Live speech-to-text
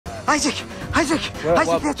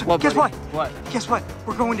guess what? What? Guess what?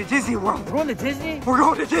 We're going to Disney World. We're going to Disney? We're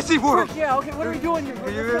going to Disney World. Yeah, okay, what are we doing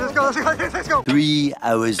here? Let's go. 3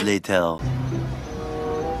 hours later.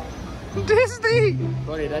 Disney!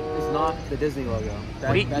 Buddy, that is not the Disney logo.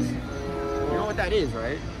 You know what that is,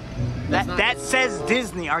 right? That says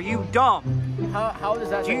Disney. Are you dumb? How does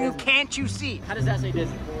that say Disney? Can't you see? How does that say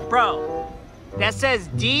Disney? Bro, that says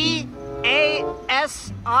D-A-S-I-N-U.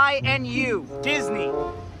 Disney.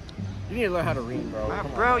 You need to learn how to read, bro.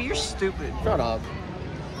 Bro, you're stupid. Shut up.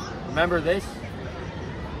 Remember this?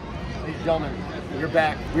 Ladies and gentlemen, we're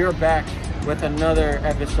back. We are back with another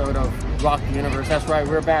episode of Rock the Universe. That's right,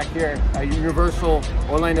 we're back here at Universal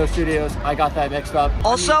Orlando Studios. I got that mixed up.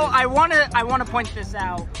 Also, I wanna point this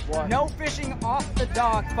out. What? No fishing off the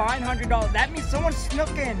dock, fine $100. That means someone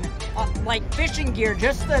snuck in like fishing gear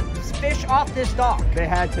just to fish off this dock. They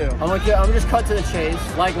had to. I'm gonna just cut to the chase.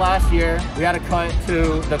 Like last year, we had to cut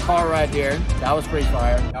to the car right here. That was pretty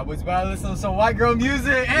fire. I was about to listen to some white girl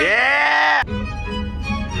music. Yeah!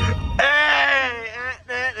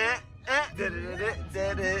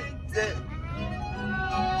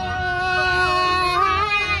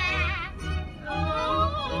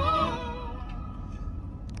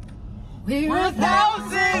 We're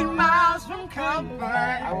 1,000 miles from comfort.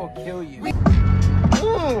 I will kill you. Ooh.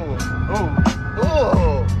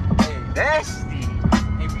 Hey, nasty.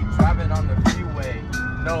 Hey, we driving on the freeway.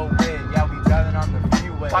 No way, yeah, we driving on the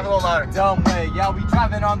freeway. Talk a little louder. Dumb way, yeah, we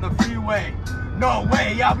driving on the freeway. No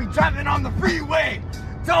way, yeah, we driving on the freeway.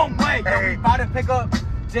 Dumb way, yeah, we about to pick up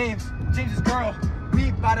James's girl. We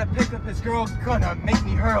about to pick up his girl, gonna make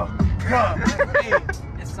me hurl. Yeah. Hey,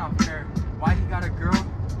 it's not fair. Why he got a girl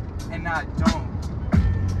and I don't?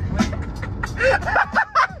 Wait.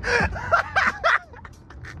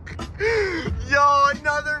 Yo,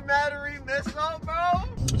 another battery mishap, bro.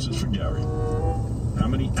 This is for Gary. How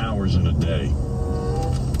many hours in a day?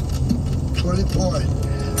 24.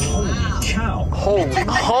 Holy cow.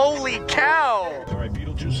 Holy cow. All right,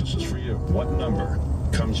 Beetlejuice, this is for you. What number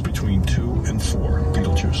comes between 2 and 4?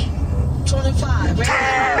 Beetlejuice. 25.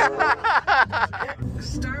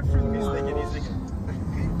 Start from He's thinking.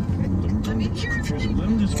 Let me hear his thing. Let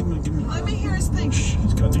him just give me. Let me hear his thing.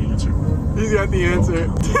 He's got the answer. He's got the answer.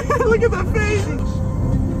 Look at that face.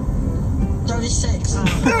 36.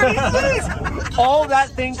 All that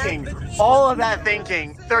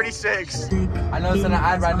thinking. 36. I know it's an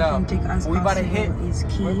ad right now. We about to hit.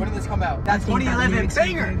 When did this come out? That 2011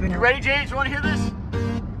 banger. You ready, James? You want to hear this?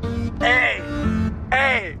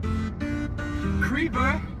 Hey.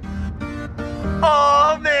 Creeper.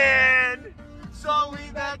 Oh, man. So we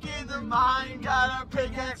back in the mine. Got our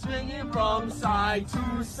pickaxe swinging from side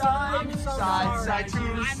to side. Side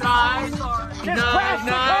to side. Just crash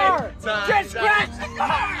the car! Just crash the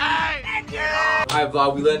car! Alright,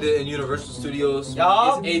 vlog, we landed in Universal Studios.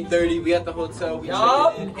 Yup. It's 8:30. We at the hotel. We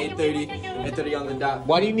checked in 8:30 on the dot.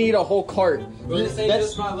 Why do you need a whole cart?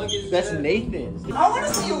 That's my luggage. That's Nathan's. I want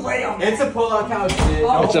to see you lay on It's a pull-out couch, dude.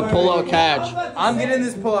 It's a pull-out couch. I'm getting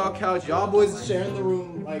this pull-out couch. Y'all boys sharing the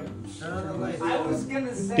room. Like, I was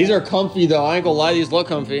gonna say. These are comfy though. I ain't gonna lie, these look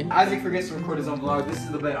comfy. Eyzinc forgets to record his own vlog. This is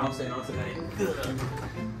the bed I'm staying on tonight.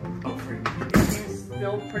 Oh, freak. It's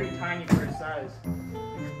still pretty tiny for his size.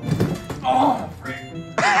 Oh, freak.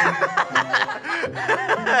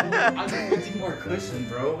 I'm getting more cushion,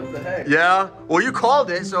 bro. What the heck? Yeah. Well, you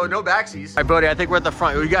called it, so no backsies. All right, Bodie, I think we're at the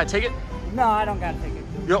front. You got a ticket? No, I don't got a ticket.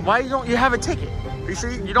 Why don't you have a ticket? Are you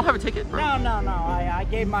sure you don't have a ticket, bro? No. I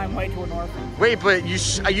gave mine away to an orphan. Wait, but you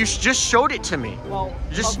just showed it to me. Well,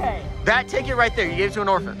 okay. That ticket right there, you gave it to an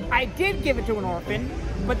orphan. I did give it to an orphan,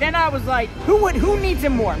 but then I was like, who needs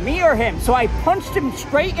him more, me or him? So I punched him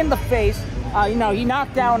straight in the face. He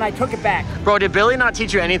knocked out and I took it back. Bro, did Billy not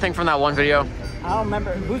teach you anything from that one video? I don't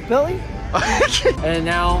remember. Who's Billy? And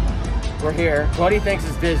now we're here. Buddy thinks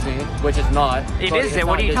it's Disney, which is not. It Buddy, is. it's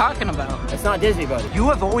What are you Disney. talking about? It's not Disney, buddy. You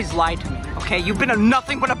have always lied to me. Okay, you've been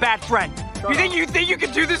nothing but a bad friend. You think you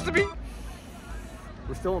can do this to me?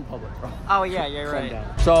 We're still in public, bro. Oh yeah, you're right.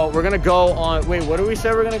 So we're gonna go on. Wait, what do we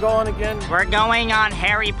say we're gonna go on again? We're going on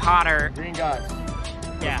Harry Potter. Green Gods.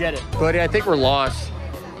 Yeah. Get it, buddy. I think we're lost.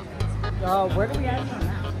 Where do we at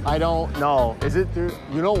now? I don't know. Is it through?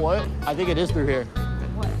 You know what? I think it is through here.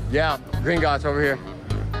 What? Yeah, Green Gods over here.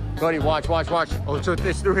 Buddy, watch. Oh, so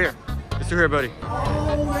it's through here. It's through here, buddy.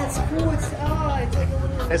 Oh, that's cool. It's like a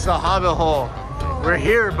little. It's the Hobbit hole. We're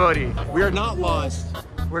here, buddy. We are not lost.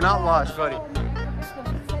 We're not lost, buddy. The set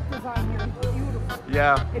design here is beautiful.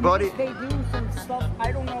 Yeah, buddy. They do some stuff.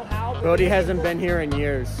 I don't know how. Bodie hasn't been here in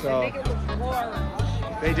years, They so. make it look more.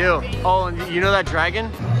 They do. Oh, and you know that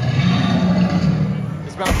dragon?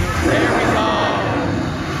 It's about to. There we go.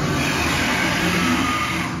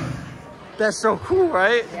 That's so cool,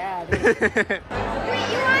 right? Yeah, dude. You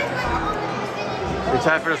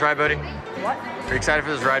excited for this ride, buddy? What? Are you excited for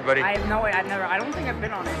this ride, buddy? I have no way. I don't think I've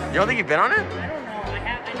been on it. You don't think you've been on it? I don't know.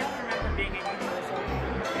 I don't remember being in Universal.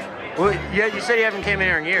 Well, yeah, you said you haven't came in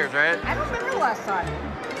here in years, right? I don't remember the last time.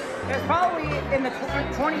 It was probably in the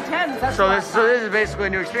 2010s. That's So the this, last so time. this is basically a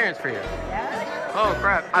new experience for you. Yeah. Oh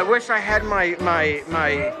crap! I wish I had my. I think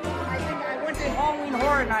I went to Halloween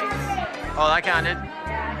Horror Nights. Oh, that counted.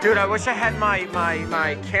 Dude, I wish I had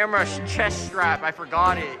my camera chest strap. I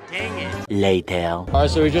forgot it. Dang it. Later. All right,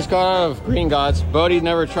 so we just got out of Green Gods. Bodie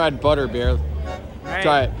never tried butter beer. Right.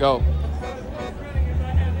 Try it. Go.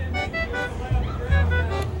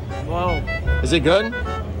 Whoa. Is it good?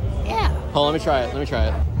 Yeah. Hold on, let me try it. Let me try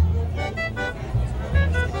it.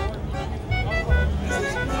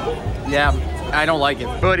 Yeah, I don't like it.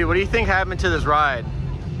 Bodie, what do you think happened to this ride?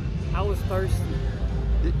 I was thirsty.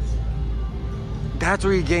 That's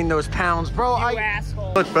where you gain those pounds, bro. You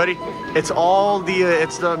asshole. Look, buddy, it's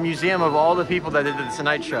the museum of all the people that did the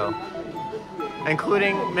Tonight Show,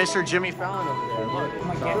 including Mr. Jimmy Fallon over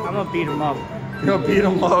there. Look. I'm gonna beat him up. You're gonna beat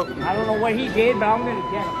him up. I don't know what he did, but I'm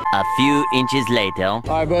gonna get him. A few inches later. All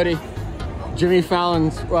right, buddy. Jimmy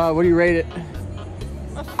Fallon's. What do you rate it?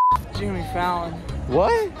 Jimmy Fallon.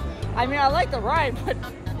 What? I mean, I like the ride, but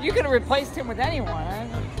you could have replaced him with anyone. Huh?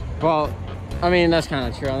 Well, I mean, that's kind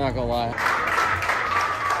of true. I'm not gonna lie.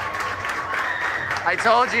 I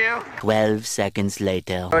told you. 12 seconds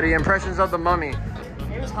later. Buddy, impressions of the Mummy.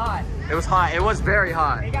 It was hot. It was hot. It was very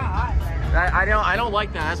hot. It got hot, man. I don't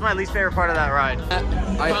like that. That's my least favorite part of that ride.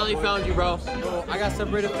 I finally found you, bro. I got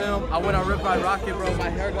separated film. I went on Rip by Rocket, bro. My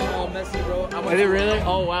hair got all messy, bro. Did it really?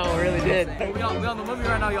 Oh wow, it really did. We on the movie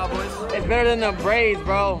right now, y'all boys. It's better than the braids,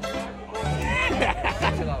 bro.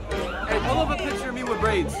 Hey, pull up a picture of me with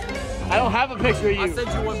braids. I don't have a picture of I'll you. send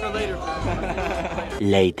you one for later.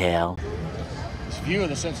 Later. This view of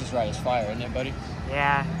the census ride is fire, isn't it, buddy?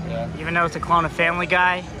 Yeah. Yeah. Even though it's a clone of Family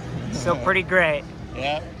Guy, it's still pretty great.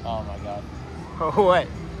 Yeah? Oh my god. What?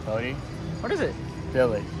 Bodie? What is it?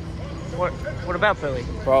 Billy. What about Billy?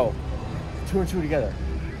 Bro, 2 and 2 together.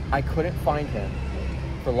 I couldn't find him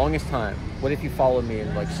for the longest time. What if you followed me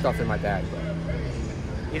and like stuff in my bag, bro?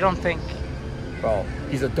 You don't think? Bro,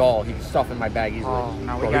 he's a doll. He can stuff in my bag easily. Oh,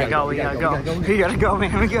 no, Bro, we gotta go, We gotta go,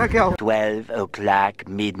 man. We gotta go. 12 o'clock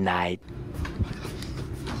midnight.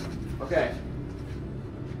 Okay.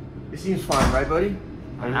 It seems fine, right, buddy?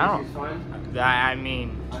 I know. It seems fine? I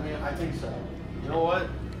mean, I think so. You know what?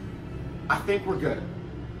 I think we're good.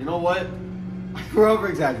 You know what? We're over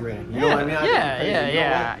exaggerating. You know what I mean? I think we're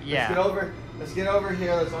crazy. You know what? Let's get over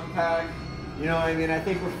here. Let's unpack. You know what I mean? I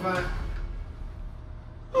think we're fine.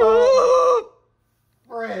 Oh,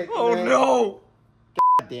 frick, Oh man. no!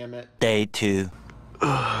 God damn it. Day 2.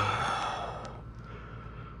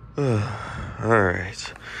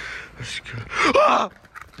 Alright. Let's go. Ah!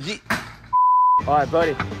 Alright,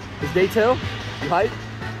 buddy. It's day 2? You hyped?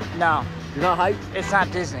 no, You're not hyped? it's not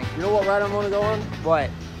Disney. You know what ride I'm gonna go on? What?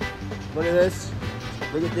 Look at this.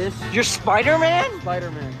 Look at this. You're Spider-Man?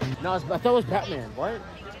 Spider-Man. No, I thought it was Batman. What?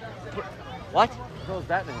 What? I thought it was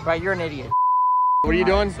Batman. Right, you're an idiot. What are you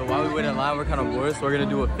doing? So while we wait in line, we're kind of bored, so we're gonna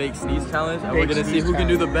do a fake sneeze challenge, and Fake we're gonna see sneeze who can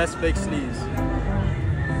do the challenge. best fake sneeze.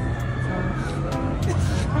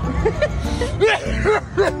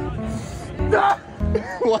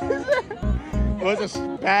 What is that? It was a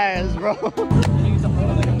spaz, bro.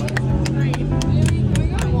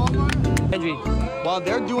 Benji, while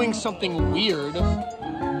they're doing something weird,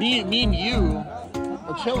 me and you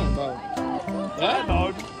are chilling, bro. Yeah,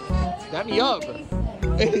 dog. Got me up.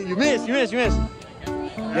 Hey, you missed. Yes, sir.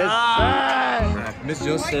 Miss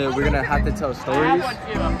Jones said we're gonna have to tell stories,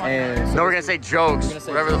 and No, we're gonna say jokes. We're gonna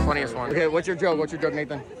say Whatever the jokes. funniest one. Okay, what's your joke? What's your joke,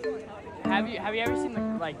 Nathan? Have you ever seen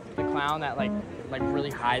the clown that like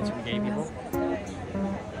really hides from gay people?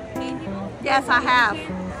 Yes, I have.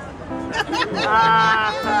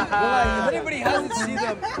 if anybody hasn't seen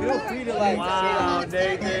them, feel free to like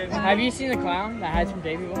say that. Have you seen the clown that hides from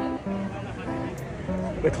gay people?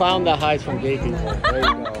 The clown that hides from gay people. There you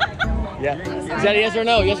go. Yeah. Is that a yes or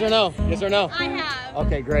no? Yes or no? Yes or no? I have.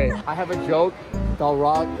 Okay, great. I have a joke that'll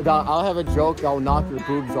I'll have a joke that'll knock your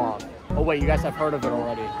boobs off. Oh wait, you guys have heard of it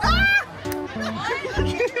already.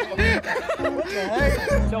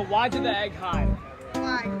 So why did the egg hide?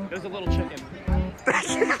 Why? There's a little chicken.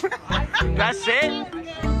 That's it?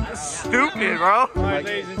 Stupid, bro. All right,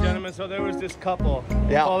 ladies and gentlemen, so there was this couple.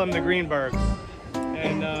 We Yeah. call them the Greenbergs.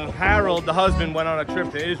 And Harold, the husband, went on a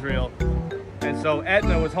trip to Israel. And so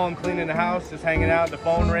Etna was home cleaning the house, just hanging out. The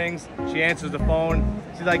phone rings. She answers the phone.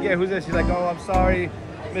 She's like, yeah, who's this? She's like, oh, I'm sorry,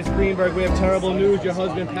 Miss Greenberg, we have terrible news. Your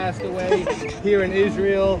husband passed away here in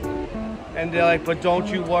Israel. And they're like, but don't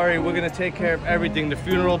you worry, we're gonna take care of everything. The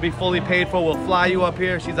funeral will be fully paid for. We'll fly you up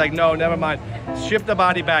here. She's like, no, never mind. Ship the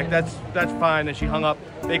body back. That's fine. And she hung up.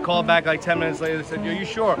 They called back like 10 minutes later. They said, are you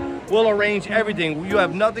sure? We'll arrange everything. You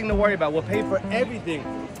have nothing to worry about. We'll pay for everything.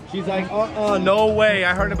 She's like, no way.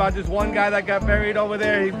 I heard about this one guy that got buried over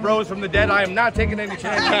there. He rose from the dead. I am not taking any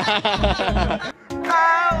chances.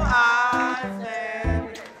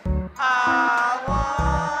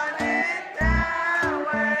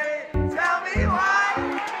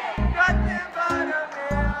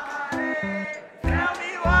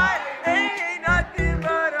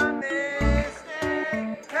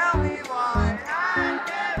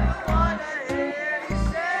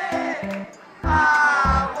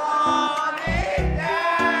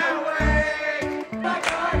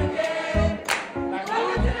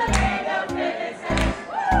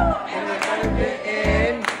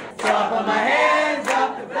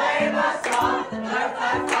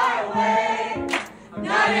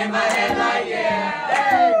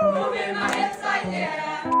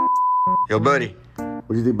 Yo, Bodie. What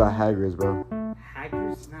do you think about Hagrid's, bro?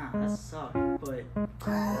 Hackers? Nah, that sucked. But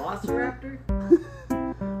Velociraptor?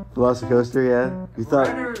 Velocicoaster, yeah. You thought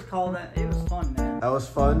Whatever it's called, that it was fun, man. that was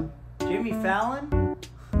fun? Jimmy Fallon?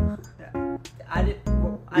 I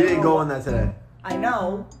You didn't go on that today. I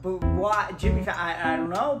know, but why Jimmy Fallon? I don't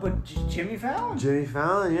know, but Jimmy Fallon? Jimmy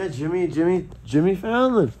Fallon, yeah, Jimmy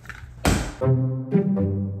Fallon.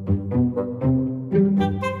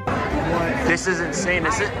 This is insane.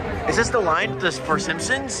 Is this the line for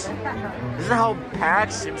Simpsons? This is how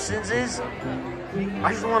packed Simpsons is?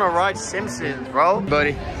 I just want to ride Simpsons, bro.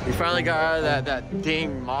 Buddy, we finally got out of that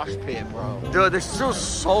dang mosh pit, bro. Dude, there's still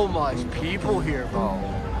so much people here, bro.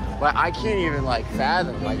 But I can't even like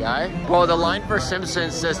fathom, my guy. Bro, the line for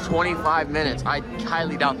Simpsons says 25 minutes. I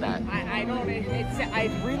highly doubt that. I don't.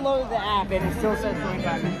 I reloaded the app and it still says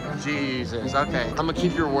 25 minutes. Jesus. Okay, I'm gonna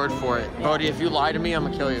keep your word for it, Bodie. If you lie to me, I'm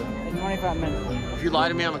gonna kill you. It's 25 minutes. If you lie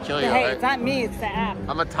to me, I'm gonna kill you. Hey, Right? it's not me. It's the app.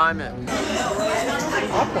 I'm gonna time it.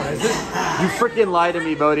 You freaking lie to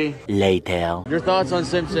me, Bodie. Later. Your thoughts on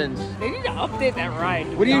Simpsons? They need to update that ride.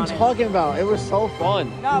 What are you talking about? It was so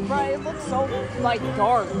fun. No, bro, it looks so like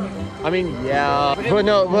dark. I mean, yeah. But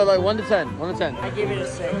no, but like 1 to 10. 1 to 10. I give it a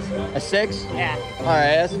 6. A 6? Yeah.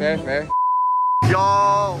 Alright, that's fair.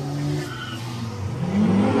 Yo!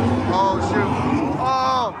 Oh, shoot.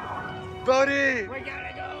 Oh! Bodie!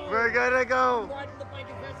 We're gonna go!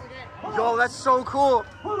 Yo, that's so cool!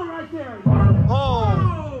 Hold it right there.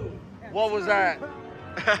 Oh! What was that?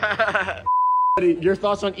 Your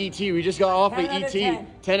thoughts on E.T.? We just got off of E.T.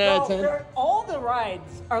 10 out of 10. All the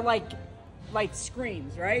rides are like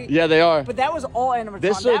screens, right? Yeah, they are. But that was all animatronic.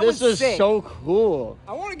 This is sick. so cool.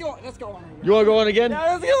 I want to go. Let's go on. You want to go on again?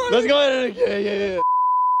 Yeah, let's go on. Let's go on again. Yeah.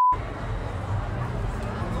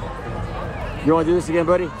 You want to do this again,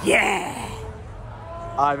 buddy? Yeah.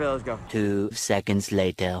 All right, let's go. 2 seconds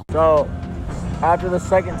later. So, after the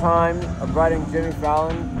second time of riding Jimmy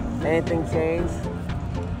Fallon, anything changed?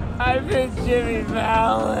 I miss Jimmy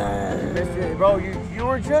Fallon. Bro, you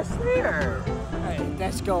were just there. All right,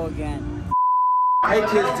 let's go again. Hey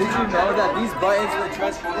kids, did you know that these buttons for the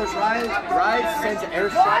Transformers ride sends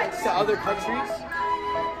airstrikes to other countries?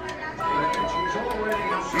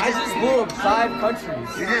 I just blew up 5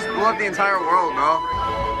 countries. You just blew up the entire world, bro.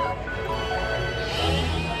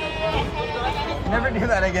 Never do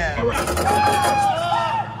that again.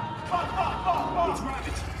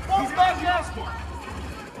 He's back, Jasper.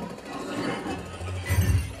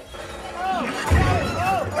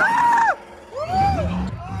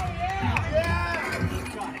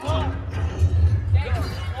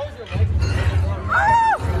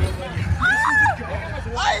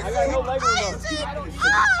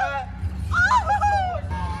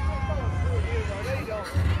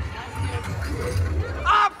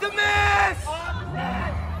 Optimus!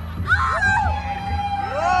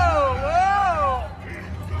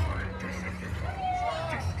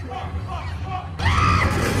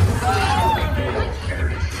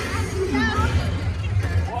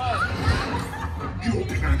 Your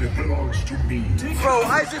planet belongs to me. Bro,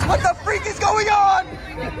 Eyzinc, what the freak is going on?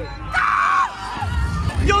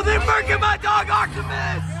 Ah! Yo, they're murking my dog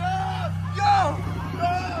Optimus! Yo!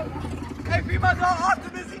 Hey, free my dog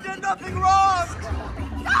Optimus, he did nothing wrong!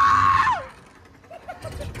 Ah!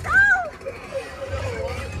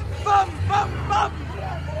 Bum, bum, bum!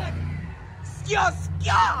 Skya,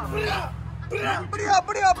 skya! Bria.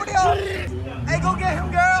 Hey, go get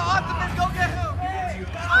him, girl! Optimus, go get him!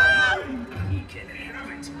 Ah!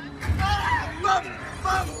 Bum,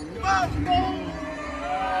 bum, bum!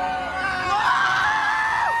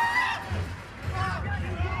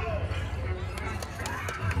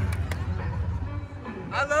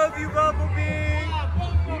 you, Bumblebee.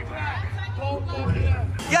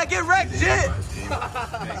 Yeah, get wrecked, shit.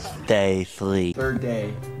 Day 3. Third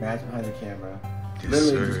day, Matt's behind the camera.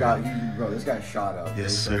 Literally just got, bro, this guy shot up.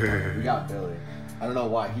 Yes, sir. We got Billy. I don't know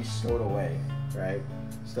why, he stowed away, right?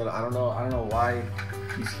 So I don't know why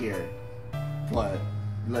he's here. But,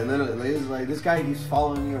 like, literally, like, this guy, he's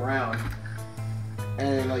following me around.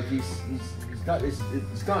 And, like, he's got,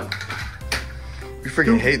 it's gone. You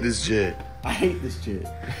freaking hate this shit. I hate this shit.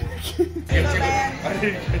 Hey,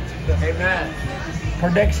 man.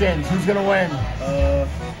 Predictions, who's gonna win?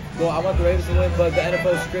 Well, I want the Ravens to win, but the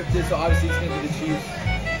NFL is scripted, so obviously it's gonna be the Chiefs.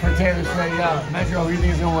 For Taylor Swift, yeah. Metro, who do you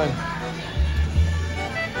think is gonna win?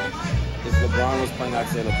 If LeBron was playing, I'd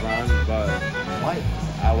say LeBron, but Why?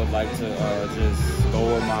 I would like to just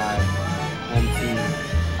go with my home team.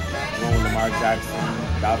 Going with Lamar Jackson,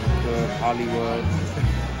 Dalvin Cook, Hollywood,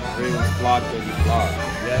 Ravens flawed, they'll be flawed.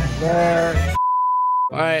 Yes, sir.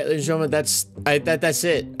 All right, ladies and gentlemen, that's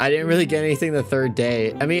it. I didn't really get anything the third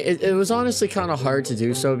day. I mean, it was honestly kind of hard to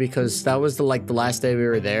do so because that was the last day we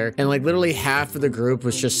were there, and like literally half of the group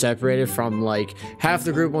was just separated from like half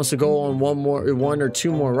the group wants to go on one or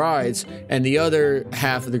two more rides, and the other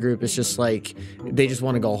half of the group is just like they just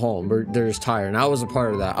want to go home or they're just tired. And I was a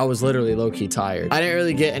part of that. I was literally low-key tired. I didn't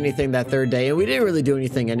really get anything that third day, and we didn't really do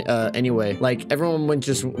anything anyway. Like everyone went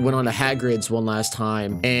on to Hagrid's one last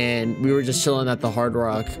time, and we were just chilling at the Hard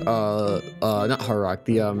Rock, not Hard Rock,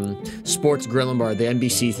 the Sports Grill and Bar, the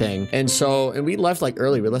NBC thing. And we left like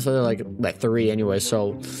early. We left like 3 anyway,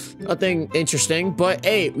 so nothing interesting. But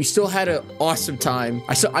hey, we still had an awesome time.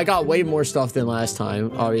 I got way more stuff than last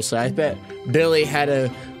time, obviously. I bet Billy had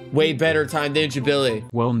a way better time, didn't you, Billy?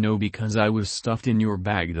 Well, no, because I was stuffed in your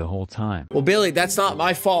bag the whole time. Well, Billy, that's not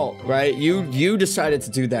my fault, right? You decided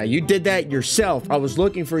to do that. You did that yourself. I was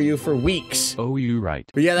looking for you for weeks. Oh, you right.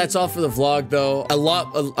 But yeah, that's all for the vlog, though.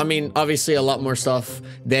 I mean, obviously a lot more stuff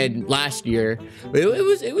than last year. But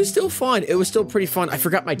it was still fun. It was still pretty fun. I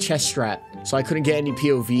forgot my chest strap, so I couldn't get any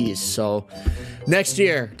POVs. So next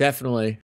year, definitely.